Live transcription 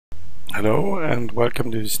Hello and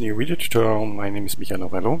welcome to this new video tutorial. My name is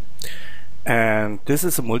Novelo, and this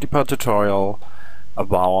is a multi-part tutorial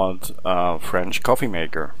about a French coffee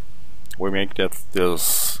maker. We make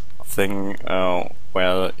this thing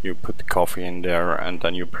where you put the coffee in there and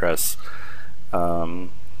then you press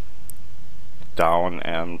down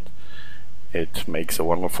and it makes a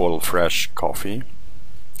wonderful fresh coffee.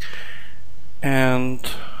 And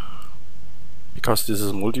because this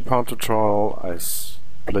is a multi-part tutorial, I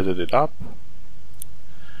split it up,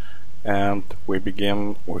 and we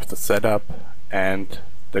begin with the setup and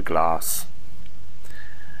the glass.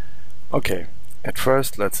 Okay, at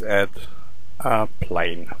first let's add a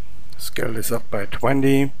plane. Scale this up by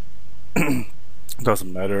 20.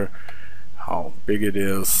 Doesn't matter how big it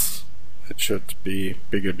is, it should be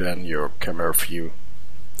bigger than your camera view.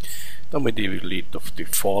 Then we delete the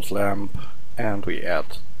default lamp and we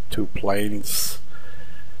add two planes.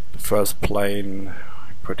 The first plane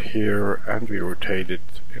put here and we rotate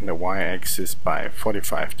it in the y-axis by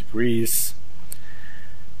 45 degrees.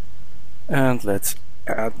 And let's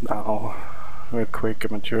add now real quick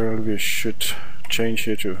a material. We should change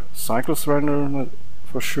here to cycles render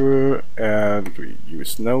for sure, and we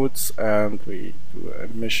use nodes and we do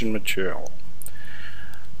emission material.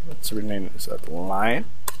 Let's rename this as light,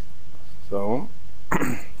 so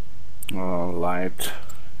light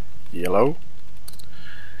yellow,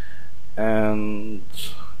 and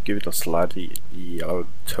give it a slightly yellow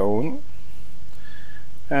tone,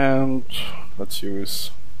 and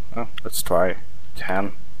let's try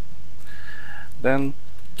 10. Then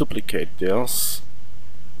duplicate this,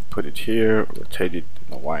 put it here, rotate it in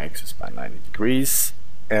the y-axis by 90 degrees,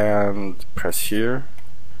 and press here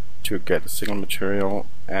to get a single material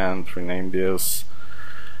and rename this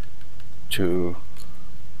to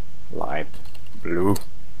light blue.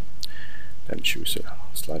 Then choose a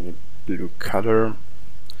slightly blue color,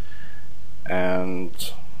 and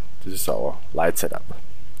this is our light setup.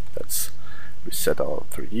 Let's reset our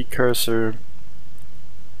 3D cursor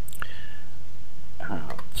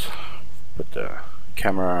and put the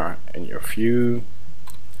camera in your view.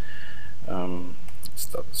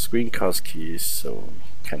 Start the screencast keys so you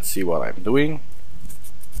can see what I'm doing.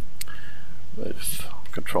 With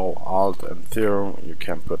Control Alt and 0 you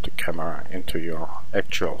can put the camera into your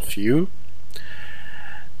actual view.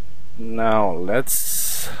 Now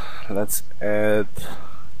let's add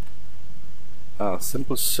a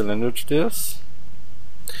simple cylinder to this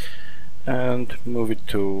and move it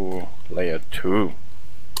to layer 2.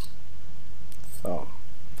 So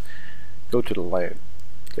go to the layer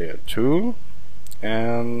 2,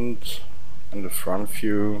 and in the front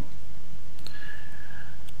view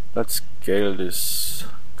let's scale this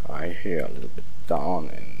guy here a little bit down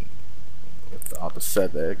in without the Z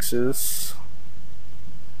axis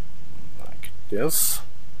like this,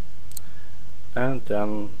 and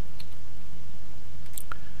then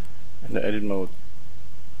in the edit mode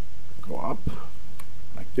go up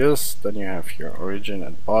like this. Then you have your origin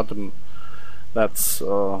and bottom. That's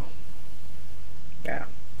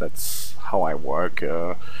that's how I work.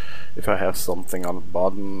 If I have something on the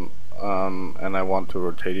bottom and I want to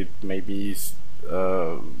rotate it maybe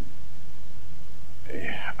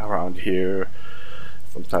around here,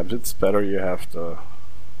 sometimes it's better you have the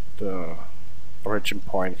origin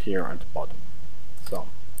point here at the bottom. So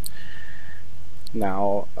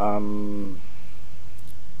now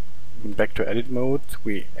back to edit mode,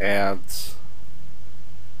 we add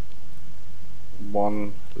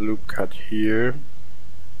one loop cut here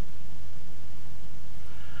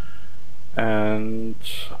and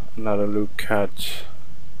another loop cut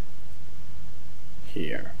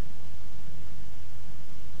here.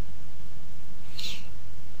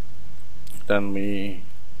 Then we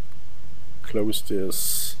close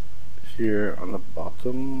this here on the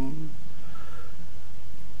bottom.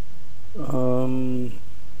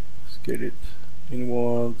 Let's get it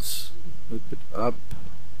inwards, a little bit up,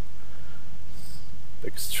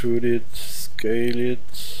 extrude it, scale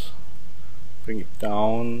it, bring it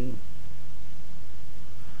down,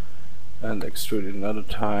 and extrude it another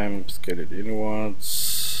time, scale it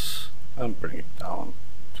inwards, and bring it down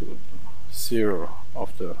to 0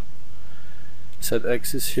 of the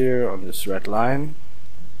Z-axis here on this red line.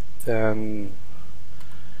 Then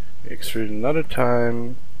we extrude another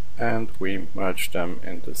time and we merge them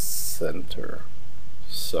in the center.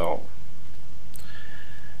 So,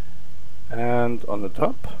 and on the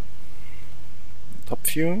top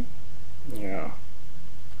view,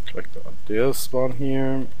 click on this one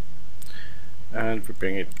here, and we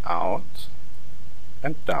bring it out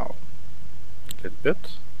and down a little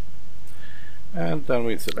bit, and then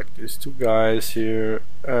we select these two guys here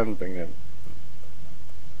and bring them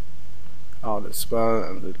out as well,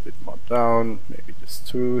 and a little bit more down, maybe just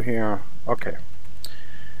 2 here. Okay.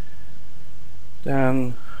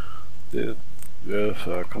 Then with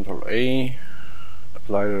Control A,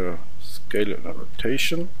 apply the scale and the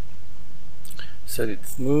rotation, set it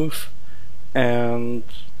smooth, and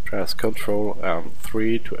press Control and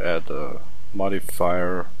 3 to add a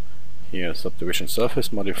modifier here, subdivision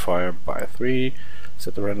surface modifier by 3.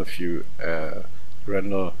 Set the render view,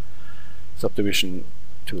 render subdivision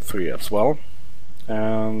to 3 as well.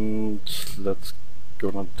 And let's go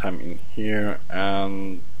another time in here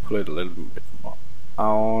and pull it a little bit more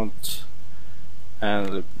out and a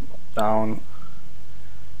little bit more down,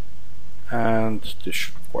 and this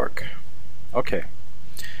should work. Okay,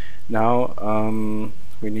 now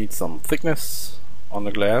we need some thickness on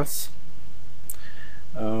the glass.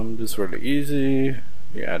 This is really easy.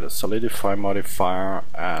 We add a solidify modifier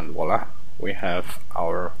and voila, we have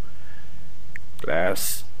our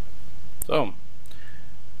glass. So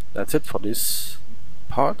that's it for this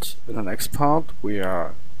part. In the next part we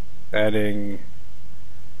are adding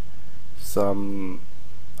some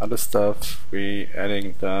other stuff. We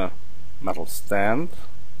adding the metal stand.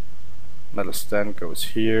 Metal stand goes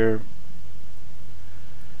here,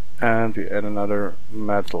 and we add another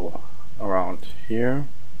metal around here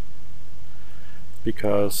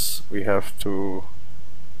because we have to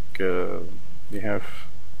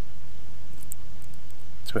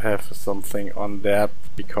have something on that,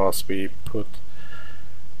 because we put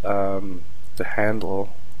the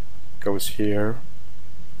handle goes here,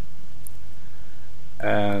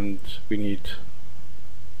 and we need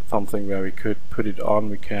something where we could put it on.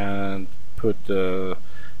 We can put the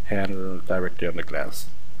handle directly on the glass.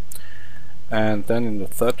 And then in the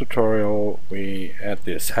third tutorial we add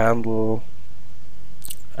this handle,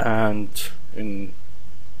 and in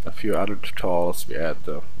a few other tutorials we add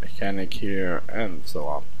the mechanic here and so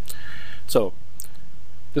on. So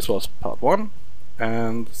this was part 1,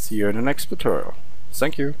 and see you in the next tutorial.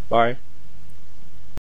 Thank you, bye.